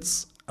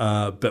standards,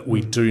 but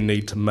we do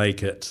need to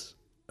make it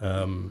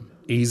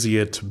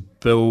easier to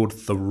build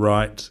the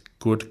right,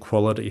 good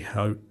quality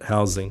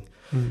housing.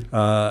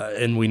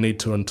 And we need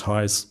to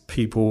entice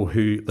people,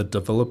 the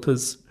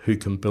developers who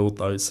can build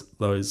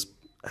those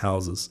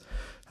houses.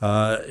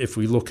 If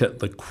we look at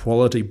the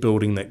quality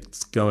building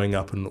that's going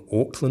up in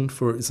Auckland,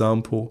 for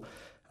example,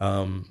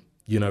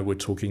 we're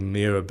talking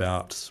there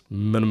about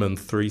minimum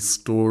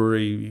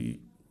 3-story,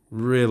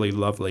 really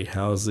lovely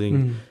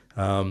housing.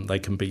 They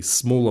can be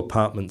small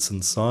apartments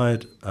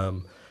inside.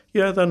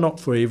 They're not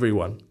for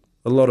everyone.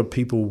 A lot of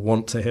people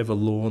want to have a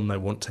lawn, they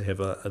want to have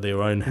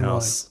their own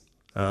house.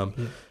 Right.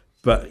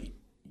 But,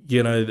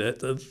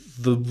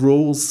 the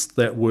rules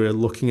that we're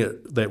looking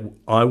at, that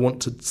I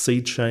want to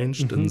see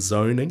changed in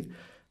zoning,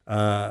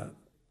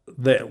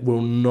 that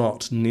will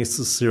not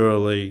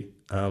necessarily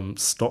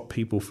stop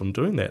people from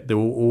doing that. There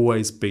will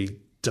always be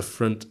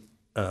different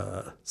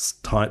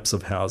types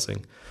of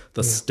housing.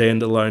 The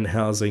standalone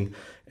housing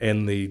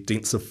and the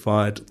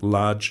densified,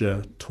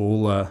 larger,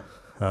 taller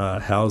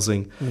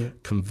housing,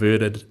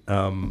 converted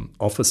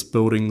office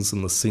buildings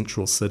in the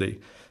central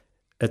city.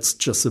 It's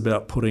just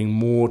about putting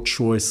more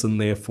choice in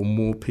there for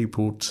more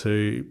people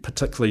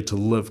particularly to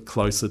live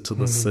closer to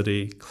the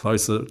city,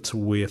 closer to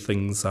where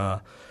things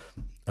are.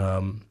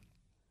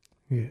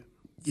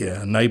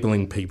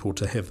 Enabling people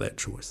to have that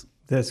choice.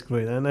 That's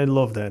great, and I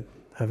love that,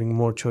 having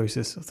more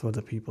choices for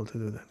the people to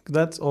do that.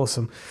 That's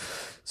awesome.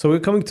 So we're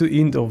coming to the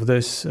end of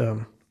this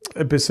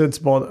episode,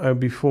 but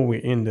before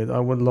we end it, I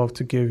would love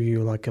to give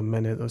you like a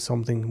minute or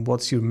something.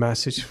 What's your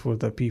message for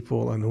the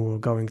people and who are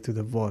going to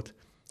the vote?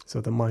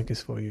 So the mic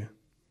is for you.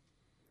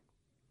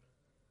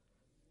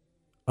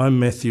 I'm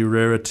Matthew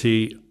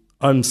Rarity.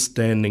 I'm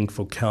standing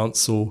for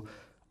council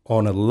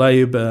on as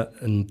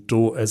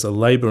a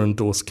Labour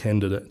endorsed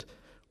candidate.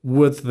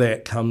 With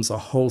that comes a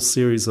whole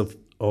series of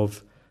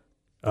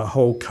a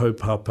whole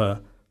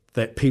kaupapa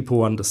that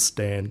people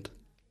understand.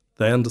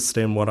 They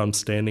understand what I'm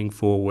standing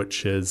for,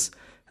 which is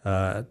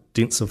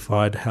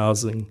densified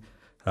housing,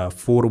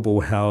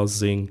 affordable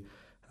housing,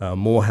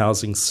 more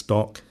housing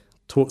stock.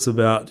 Talks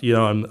about,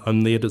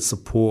 I'm there to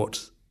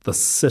support the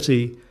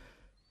city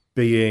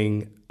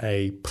being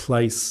a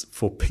place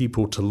for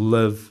people to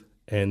live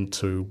and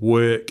to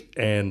work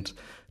and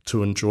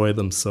to enjoy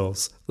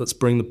themselves. Let's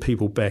bring the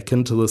people back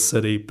into the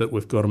city, but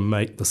we've got to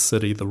make the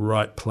city the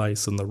right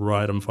place and the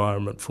right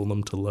environment for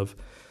them to live.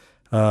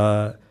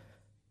 I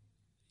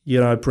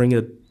bring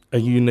a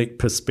unique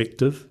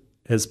perspective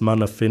as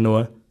mana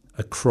whenua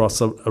across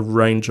a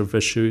range of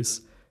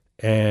issues,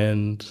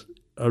 and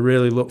I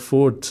really look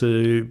forward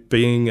to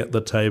being at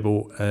the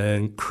table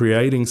and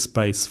creating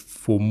space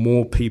for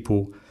more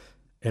people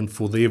and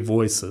for their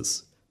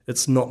voices.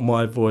 It's not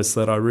my voice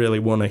that I really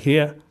want to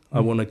hear.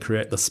 I want to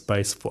create the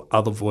space for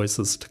other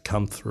voices to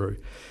come through.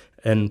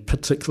 In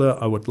particular,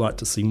 I would like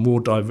to see more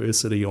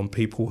diversity on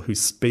people who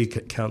speak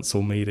at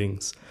council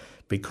meetings,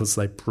 because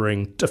they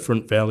bring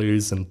different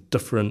values and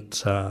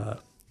different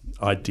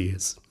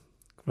ideas.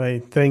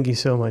 Great. Thank you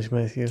so much,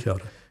 Matthew. Kia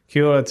ora.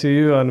 Kia ora to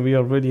you, and we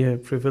are really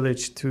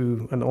privileged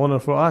an honor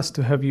for us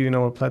to have you in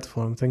our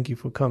platform. Thank you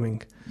for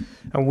coming,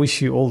 and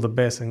wish you all the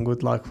best and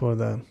good luck for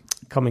the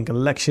coming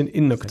election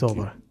in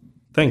October.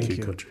 Thank you,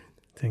 Kodri.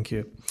 Thank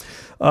you.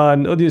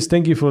 And audience,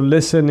 thank you for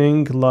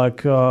listening.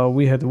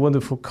 We had a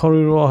wonderful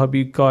korero. I hope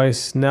you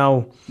guys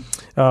now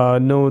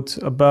note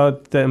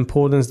about the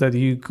importance that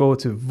you go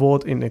to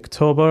vote in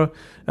October.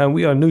 And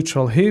we are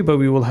neutral here, but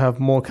we will have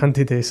more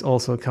candidates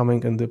also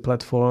coming on the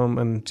platform.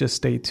 And just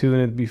stay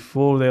tuned.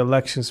 Before the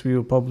elections, we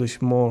will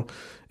publish more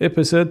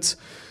episodes.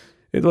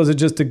 It was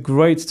just a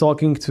great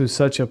talking to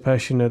such a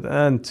passionate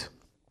and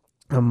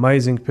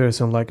amazing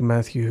person like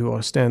Matthew, who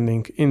are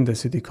standing in the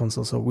city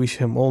council. So wish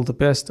him all the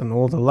best and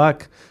all the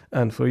luck.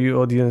 And for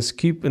you audience,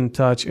 keep in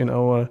touch in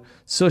our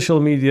social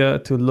media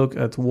to look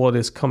at what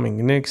is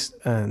coming next.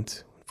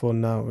 And for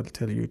now, I'll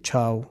tell you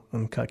ciao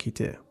and ka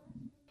kite.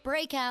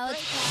 Breakout.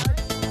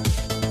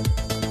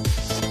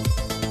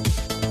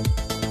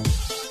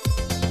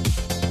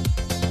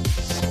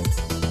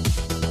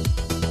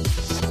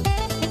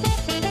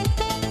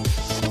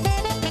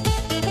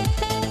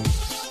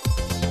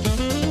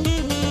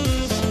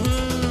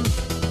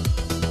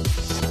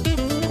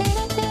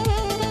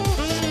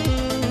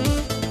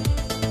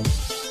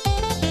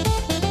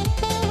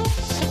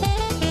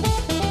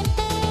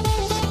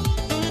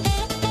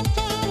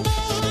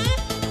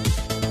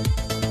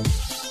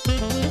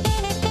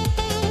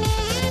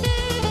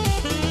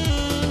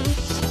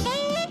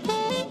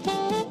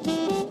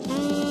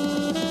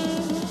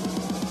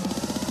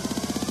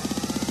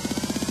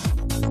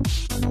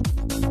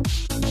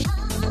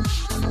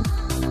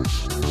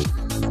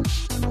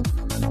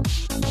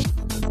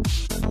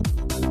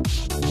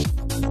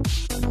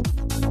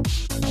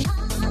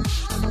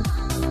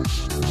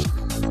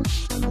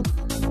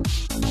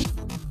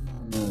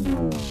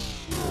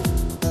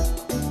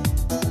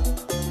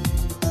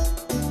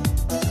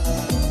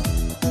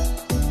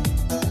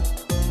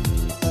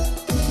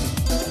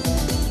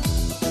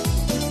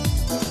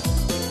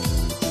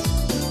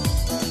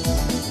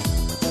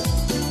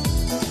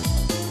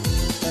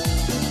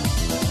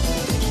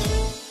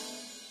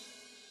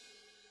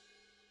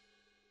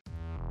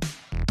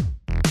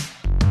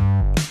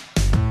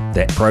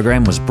 That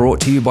program was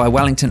brought to you by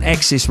Wellington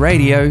Access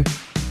Radio.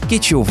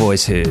 Get your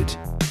voice heard.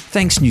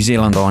 Thanks New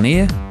Zealand On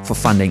Air for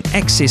funding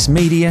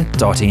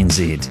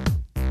accessmedia.nz.